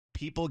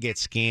people get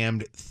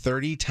scammed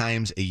 30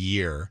 times a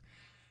year,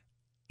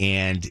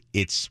 and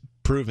it's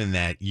proven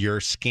that your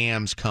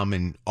scams come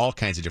in all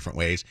kinds of different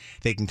ways.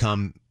 They can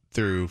come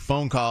through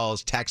phone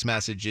calls, text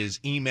messages,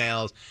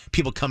 emails,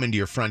 people come into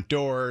your front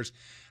doors.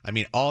 I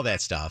mean, all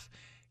that stuff.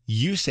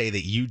 You say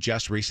that you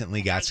just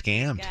recently got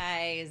scammed.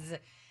 Guys,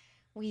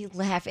 we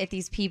laugh at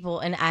these people,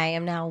 and I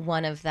am now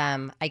one of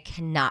them. I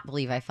cannot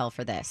believe I fell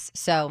for this.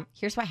 So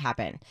here's what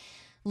happened.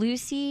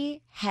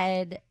 Lucy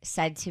had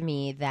said to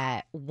me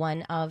that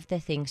one of the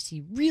things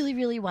she really,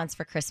 really wants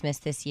for Christmas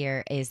this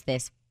year is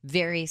this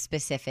very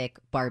specific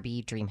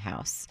Barbie dream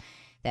house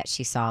that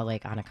she saw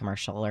like on a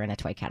commercial or in a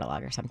toy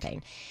catalog or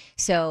something.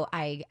 So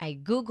I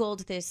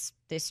Googled this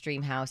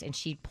dream house, and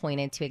she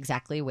pointed to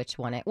exactly which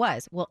one it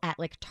was. Well, at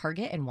like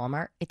Target and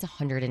Walmart, it's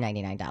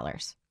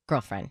 $199.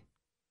 Girlfriend,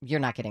 you're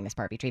not getting this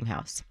Barbie dream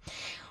house.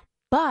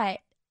 But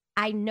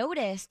I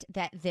noticed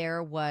that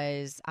there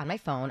was, on my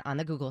phone, on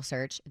the Google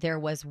search, there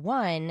was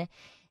one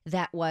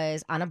that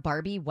was on a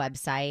Barbie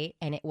website,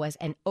 and it was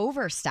an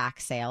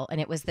overstock sale,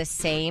 and it was the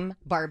same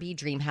Barbie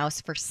dream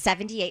house for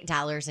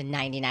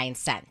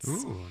 $78.99.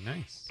 Ooh,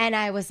 nice. And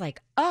I was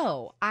like,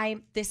 oh,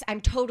 I'm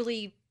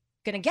totally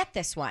gonna get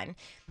this one.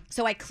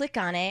 So I click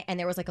on it, and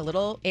there was like a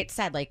little, it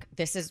said like,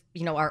 this is,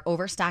 our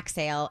overstock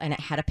sale, and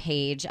it had a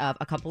page of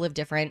a couple of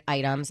different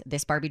items.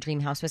 This Barbie dream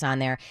house was on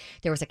there.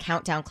 There was a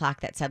countdown clock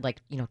that said like,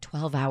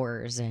 12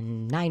 hours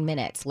and 9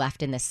 minutes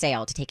left in the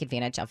sale to take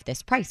advantage of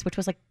this price, which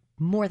was like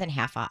more than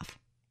half off.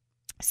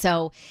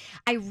 So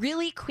I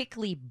really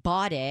quickly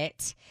bought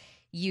it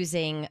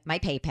using my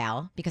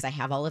PayPal because I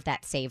have all of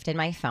that saved in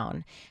my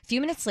phone. A few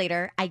minutes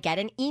later, I get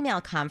an email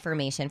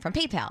confirmation from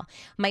PayPal.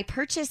 My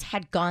purchase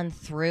had gone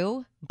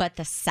through, but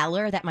the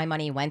seller that my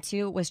money went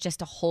to was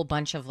just a whole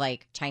bunch of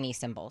like Chinese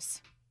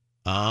symbols.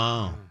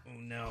 Oh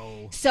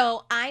no.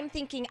 So I'm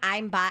thinking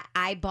I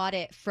bought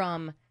it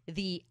from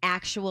the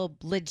actual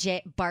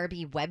legit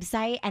Barbie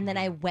website, and then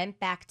I went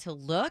back to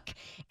look,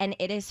 and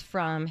it is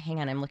from, hang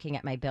on, I'm looking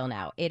at my bill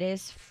now. It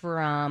is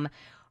from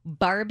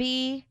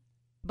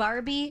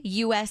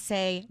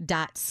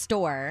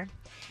BarbieUSA.store,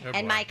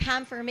 and my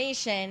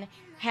confirmation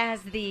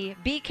has the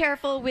be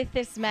careful with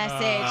this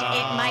message.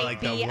 It might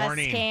like be the a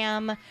warning.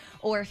 scam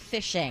or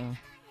phishing.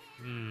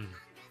 And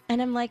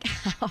I'm like,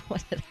 how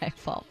did I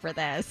fall for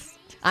this?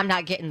 I'm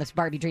not getting this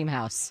Barbie dream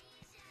house.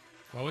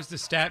 What was the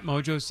stat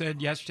Mojo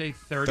said yesterday?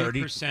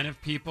 30%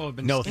 of people have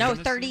been No, scammed. No,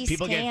 this 30 year?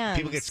 people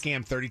scams. get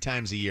scammed 30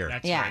 times a year.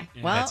 That's Yeah. right.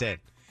 Well, That's it.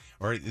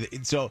 Or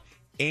so,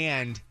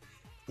 and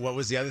what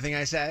was the other thing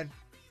I said?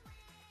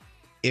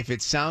 If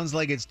it sounds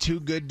like it's too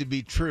good to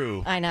be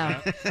true, I know.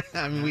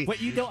 I mean,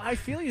 But you don't. I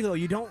feel you though.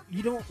 You don't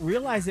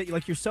realize that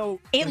like you're so.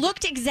 It like,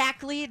 looked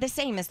exactly the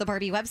same as the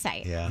Barbie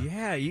website. yeah.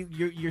 Yeah,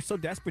 you're so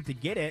desperate to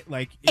get it,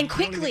 like And you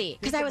don't even quickly,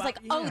 because think I was like,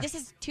 about- oh, this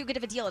is too good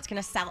of a deal. It's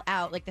going to sell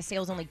out. Like, the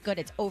sale's only good.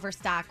 It's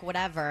overstock,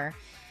 whatever.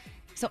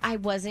 So I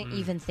wasn't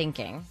even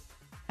thinking.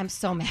 I'm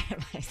so mad at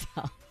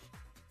myself.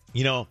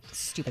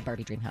 Stupid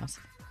Barbie dream house.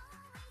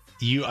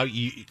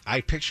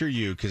 I picture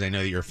you, because I know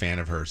that you're a fan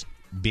of hers,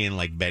 being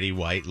like Betty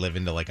White,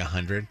 living to like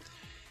 100,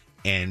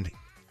 and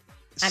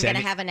I'm going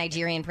to have a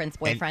Nigerian prince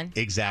boyfriend.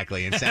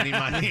 Exactly, and sending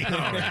money,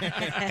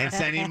 and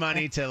sending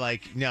money to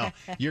like, no,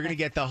 you're going to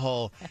get the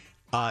whole.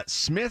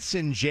 Smith's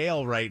in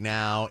jail right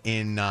now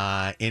in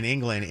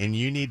England, and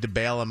you need to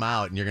bail him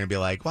out. And you're going to be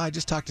like, well, I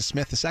just talked to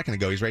Smith a second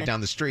ago. He's right down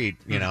the street,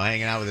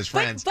 hanging out with his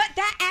friends. But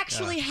that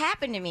actually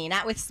happened to me,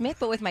 not with Smith,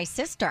 but with my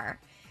sister.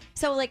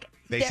 So, like,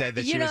 They said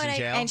that she was in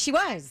jail? And she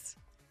was.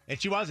 And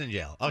she was in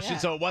jail. Oh, Yeah.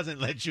 so it wasn't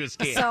that she was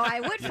scammed. So I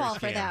would You're fall a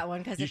for scam. that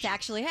one because You it's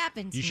actually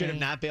happened to You me. should have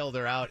not bailed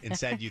her out and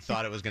said you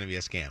thought it was going to be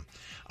a scam.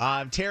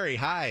 Terry,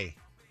 hi.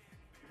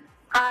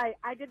 Hi,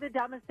 I did the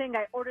dumbest thing.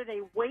 I ordered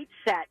a weight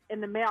set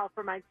in the mail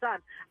for my son.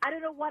 I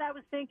don't know what I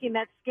was thinking.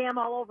 That scam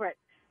all over it.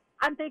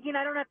 I'm thinking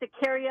I don't have to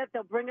carry it.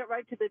 They'll bring it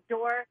right to the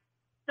door.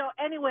 So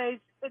anyways,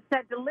 it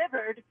said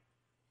delivered,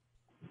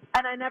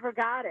 and I never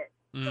got it.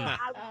 So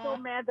I was so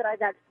mad that I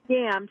got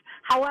scammed.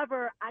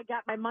 However, I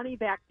got my money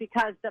back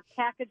because the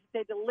package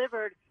they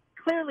delivered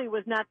clearly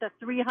was not the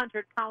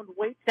 300-pound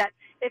weight set.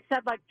 It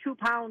said like 2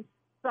 pounds.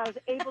 So I was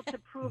able to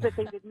prove that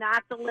they did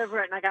not deliver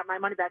it, and I got my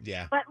money back.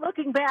 Yeah. But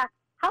looking back,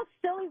 how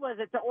silly was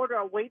it to order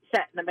a weight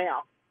set in the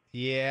mail?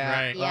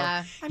 Yeah. Right.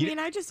 Yeah. I mean,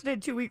 I just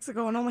did 2 weeks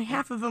ago, and only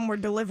half of them were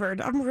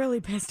delivered. I'm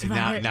really pissed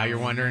about it. Now you're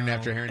wondering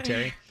after hearing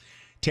Terry.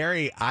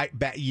 Terry,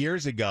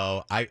 years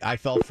ago, I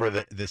fell for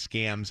the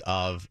scams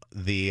of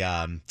the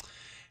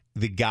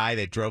guy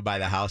that drove by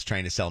the house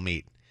trying to sell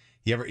meat.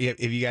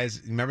 If you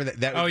guys remember that?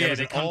 That was they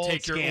an come old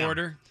take your scam.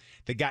 order.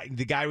 The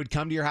guy would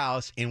come to your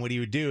house, and what he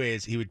would do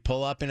is he would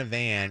pull up in a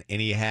van, and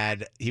he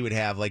would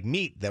have like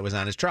meat that was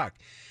on his truck,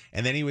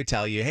 and then he would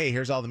tell you, "Hey,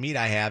 here's all the meat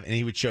I have," and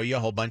he would show you a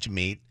whole bunch of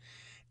meat,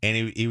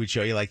 and he would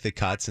show you like the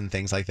cuts and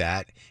things like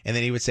that, and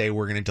then he would say,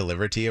 "We're going to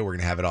deliver it to you. We're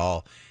going to have it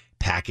all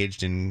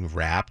packaged and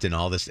wrapped and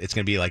all this. It's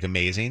going to be like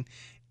amazing."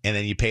 And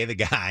then you pay the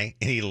guy,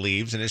 and he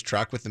leaves in his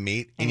truck with the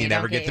meat, and you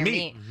never get the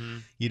meat.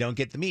 You don't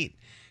get the meat.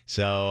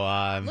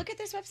 So Look at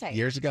this website.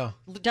 years ago.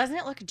 Doesn't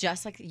it look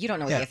just like you don't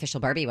know what the official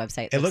Barbie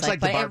website It looks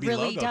like the but Barbie it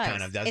really logo does.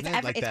 kind of, doesn't it's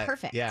it? Like it's that.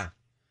 perfect. Yeah.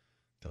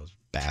 Those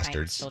I'm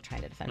bastards. still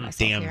trying to defend myself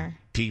Damn here.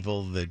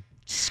 people that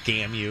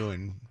scam you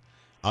in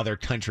other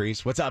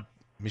countries. What's up,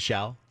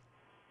 Michelle?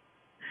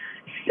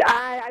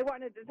 I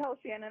wanted to tell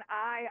Shannon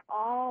I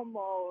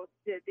almost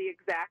did the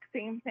exact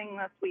same thing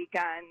this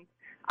weekend.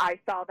 I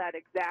saw that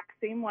exact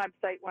same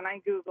website when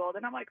I Googled,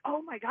 and I'm like,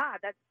 oh, my God,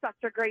 that's such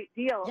a great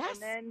deal. Yes.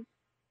 And then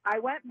I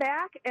went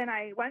back, and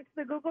I went to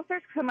the Google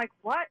search because I'm like,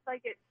 what?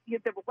 Like, the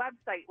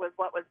website was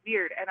what was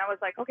weird. And I was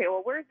like, okay,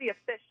 well, where's the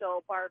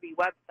official Barbie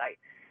website?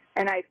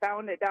 And I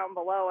found it down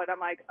below, and I'm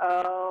like,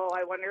 oh,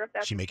 I wonder if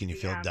that's She making you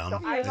feel dumb? So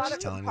I That thought she's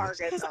it telling was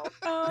you this? Target,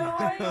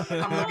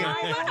 though.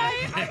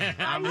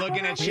 I'm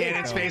looking at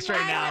Shannon's face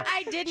right now.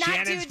 I did not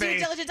Shannon's do due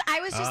face. diligence. I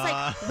was just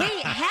like,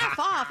 wait, half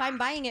off. I'm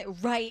buying it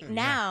right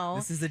now.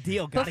 This is the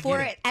deal. Gotta Before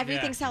get it.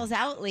 everything sells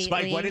out lately.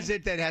 Spike, what is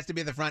it that has to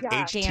be at the front?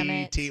 Yeah. Damn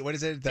it. HTT. What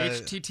is it?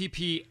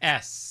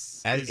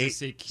 HTTPS As is a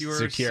secure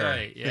secure.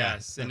 site. Yeah.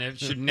 Yes, and it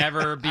should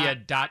never be a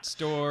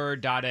 .store,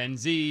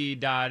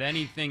 .nz,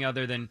 .anything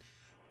other than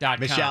 .com.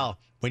 Michelle,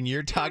 when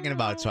you're talking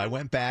about, so I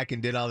went back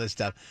and did all this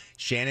stuff.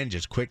 Shannon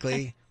just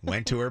quickly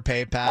went to her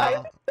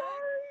PayPal.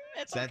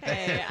 It's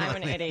okay. I'm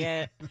an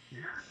idiot.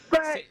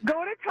 But go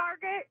to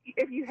Target.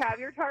 If you have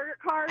your Target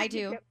card, I do.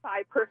 you get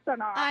 5%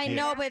 off. I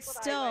know, but That's what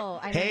I still,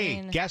 went I Hey,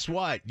 mean, guess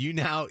what? You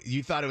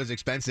thought it was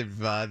expensive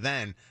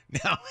then.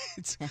 Now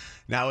it's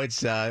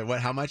what?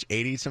 How much?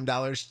 $80 some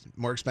dollars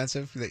more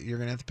expensive that you're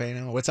gonna have to pay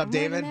now. What's up, more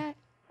than David? that.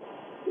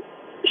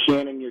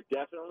 Shannon, you're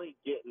definitely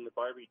getting the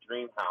Barbie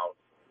dream house,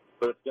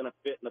 but it's going to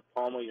fit in the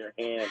palm of your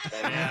hand.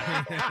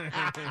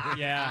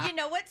 Yeah. You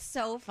know what's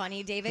so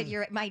funny, David?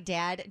 My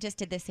dad just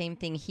did the same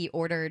thing. He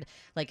ordered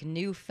like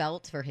new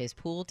felt for his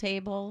pool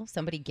table.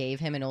 Somebody gave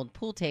him an old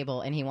pool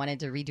table and he wanted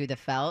to redo the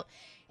felt.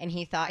 And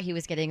he thought he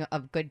was getting a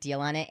good deal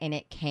on it, and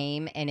it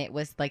came, and it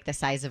was like the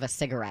size of a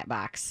cigarette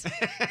box.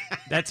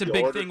 That's a You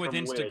big ordered thing with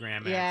from Wish. Instagram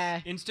ads. Yeah.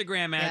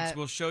 Instagram ads Yeah.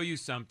 will show you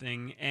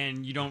something,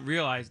 and you don't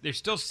realize they're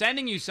still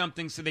sending you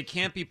something, so they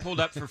can't be pulled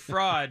up for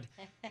fraud.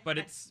 But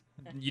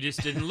you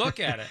just didn't look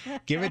at it.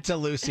 Give it to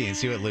Lucy and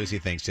see what Lucy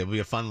thinks. It'll be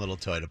a fun little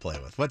toy to play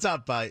with. What's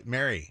up,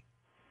 Mary?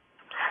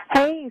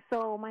 Hey,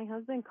 so my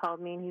husband called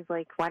me and he's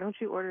like, why don't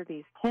you order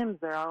these Timbs?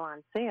 They're all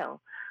on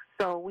sale.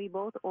 So we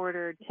both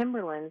ordered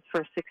Timberlands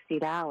for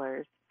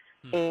 $60.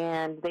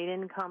 And they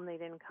didn't come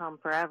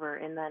forever.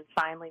 And then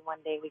finally one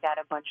day we got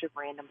a bunch of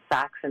random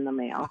socks in the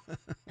mail.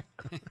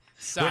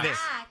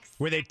 Socks.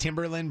 Were they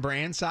Timberland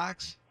brand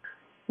socks?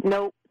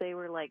 Nope, they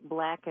were like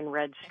black and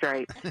red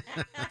stripes.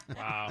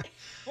 Wow.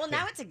 Well,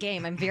 now it's a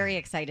game. I'm very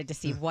excited to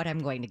see what I'm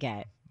going to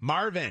get.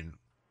 Marvin,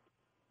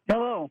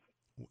 Hello.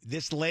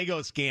 this Lego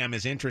scam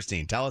is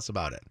interesting. Tell us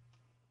about it.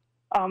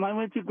 I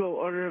went to go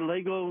order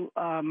Lego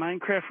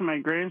Minecraft for my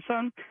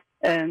grandson,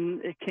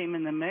 and it came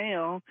in the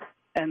mail,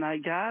 and I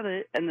got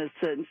it, and it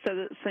said, instead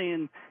of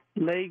saying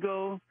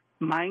Lego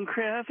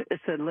Minecraft, it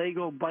said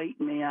Lego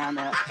Bite Me on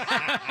it.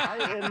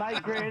 And my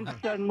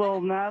grandson will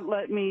not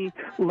let me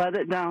let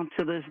it down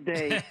to this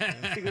day.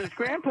 He goes,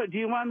 Grandpa, do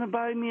you want to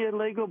buy me a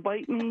Lego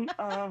Bite Me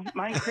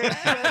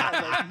Minecraft set?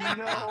 I'm like,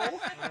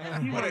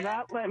 no. You will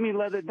not let me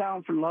let it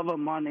down for love of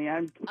money.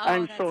 I'm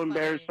that's so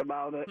embarrassed funny.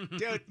 about it.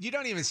 Dude, you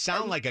don't even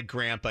sound like a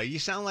grandpa. You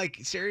sound like,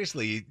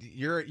 seriously,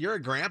 you're a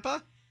grandpa?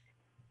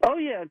 Oh,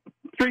 yeah,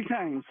 3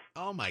 times.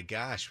 Oh, my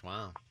gosh.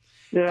 Wow.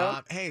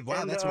 Yeah. Hey, wow,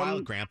 And, that's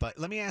wild, Grandpa.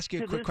 Let me ask you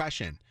a to quick this-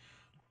 question.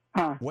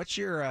 Huh. What's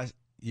your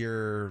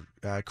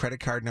credit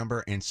card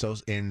number and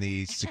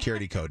the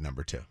security code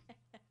number too?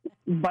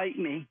 Bite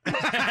me.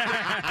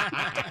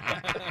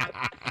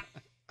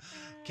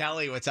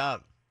 Kelly, what's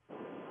up?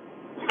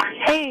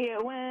 Hey,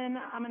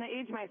 I'm going to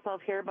age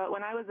myself here, but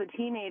when I was a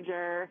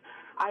teenager,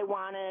 I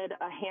wanted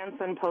a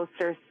Hanson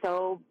poster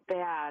so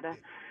bad.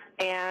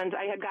 And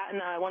I had gotten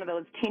one of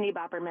those teeny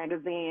bopper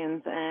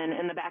magazines, and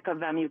in the back of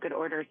them you could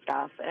order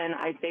stuff. And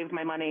I saved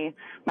my money.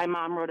 My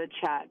mom wrote a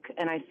check,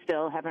 and I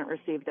still haven't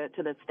received it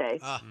to this day.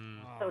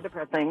 So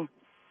depressing.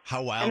 How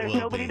And wild there's will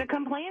it nobody be? to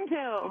complain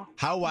to.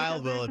 How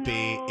wild will it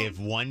be no- if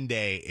one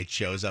day it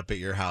shows up at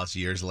your house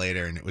years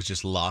later and it was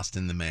just lost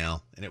in the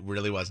mail and it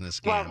really wasn't a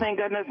scam? Well, thank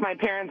goodness my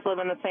parents live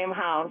in the same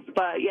house.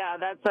 But yeah,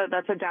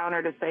 that's a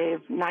downer to save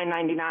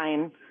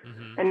 $9.99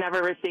 and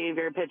never receive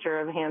your picture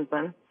of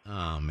Hanson.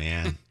 Oh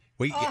man.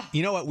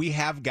 You know what? We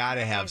have got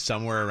to have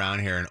somewhere around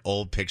here an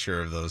old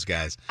picture of those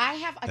guys I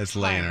have a that's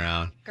ton. laying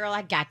around. Girl,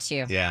 I got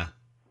you. Yeah.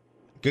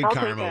 Good I'll take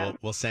karma. that.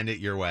 We'll send it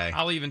your way.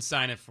 I'll even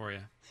sign it for you.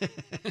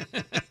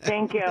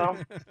 Thank you.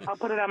 I'll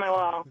put it on my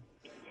wall.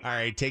 All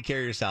right. Take care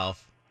of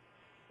yourself.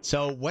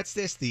 So what's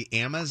this? The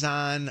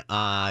Amazon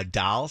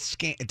dollhouse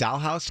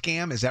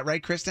scam? Is that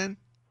right, Kristen?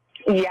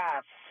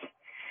 Yes.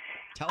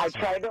 Tell I us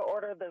about tried to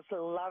order this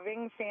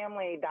loving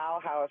family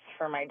dollhouse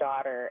for my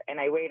daughter, and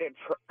I waited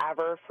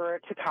forever for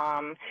it to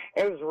come.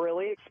 It was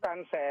really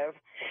expensive,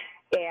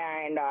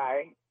 and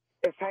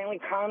it finally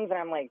comes, and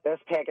I'm like, this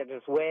package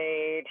is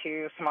way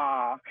too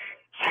small.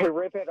 So I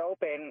rip it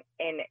open,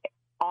 and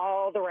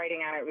all the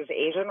writing on it was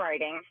Asian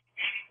writing.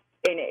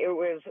 and it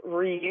was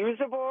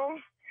reusable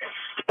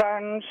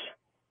sponge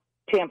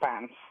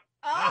tampons.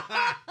 Oh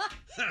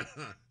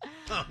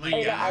my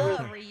And God. I was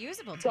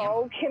reusable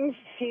so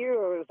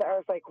confused. I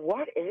was like,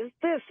 what is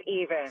this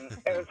even?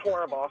 It was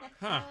horrible.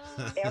 Huh.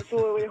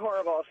 Absolutely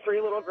horrible. 3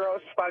 little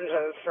gross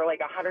sponges for like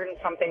 $100 and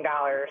something.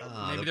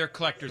 Maybe they're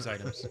collector's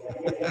items.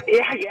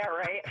 Yeah,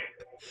 right.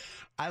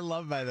 I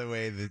love, by the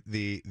way,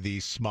 the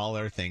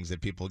smaller things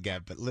that people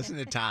get. But listen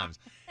to Tom's.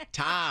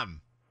 Tom,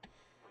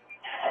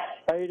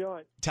 How you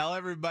doing? tell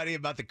everybody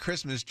about the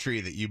Christmas tree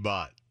that you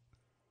bought.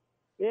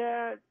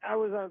 Yeah, I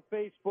was on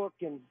Facebook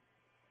and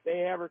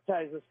they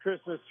advertised this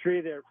Christmas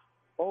tree that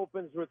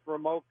opens with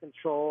remote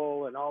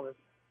control and all this.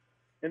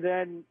 And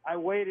then I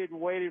waited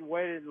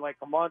and like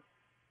a month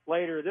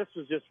later, this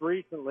was just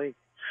recently,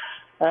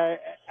 I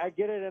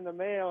get it in the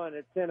mail and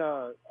it's in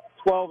a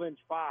 12-inch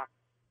box.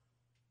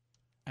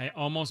 I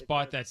almost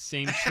bought that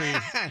same tree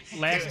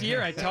last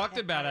year. I talked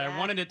about it. I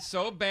wanted it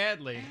so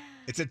badly.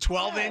 It's a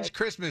 12-inch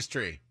Christmas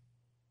tree.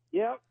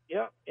 Yep.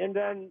 And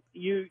then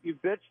you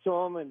bitch to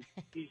them and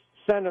you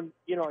send them,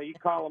 you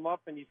call them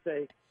up and you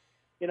say,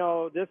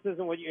 this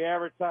isn't what you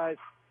advertised.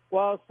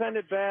 Well, send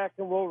it back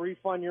and we'll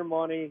refund your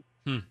money.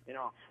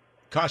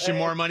 Costs you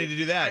more money to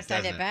do that,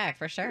 Send doesn't it back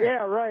for sure.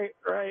 Yeah, right.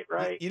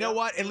 You know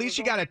what? At least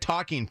you got a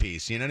talking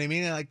piece. You know what I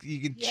mean? Like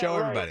you can show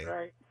everybody.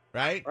 Right?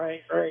 Right.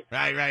 Right.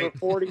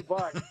 For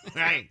 $40.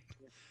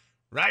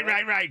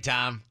 Right,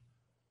 Tom.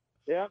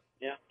 Yep.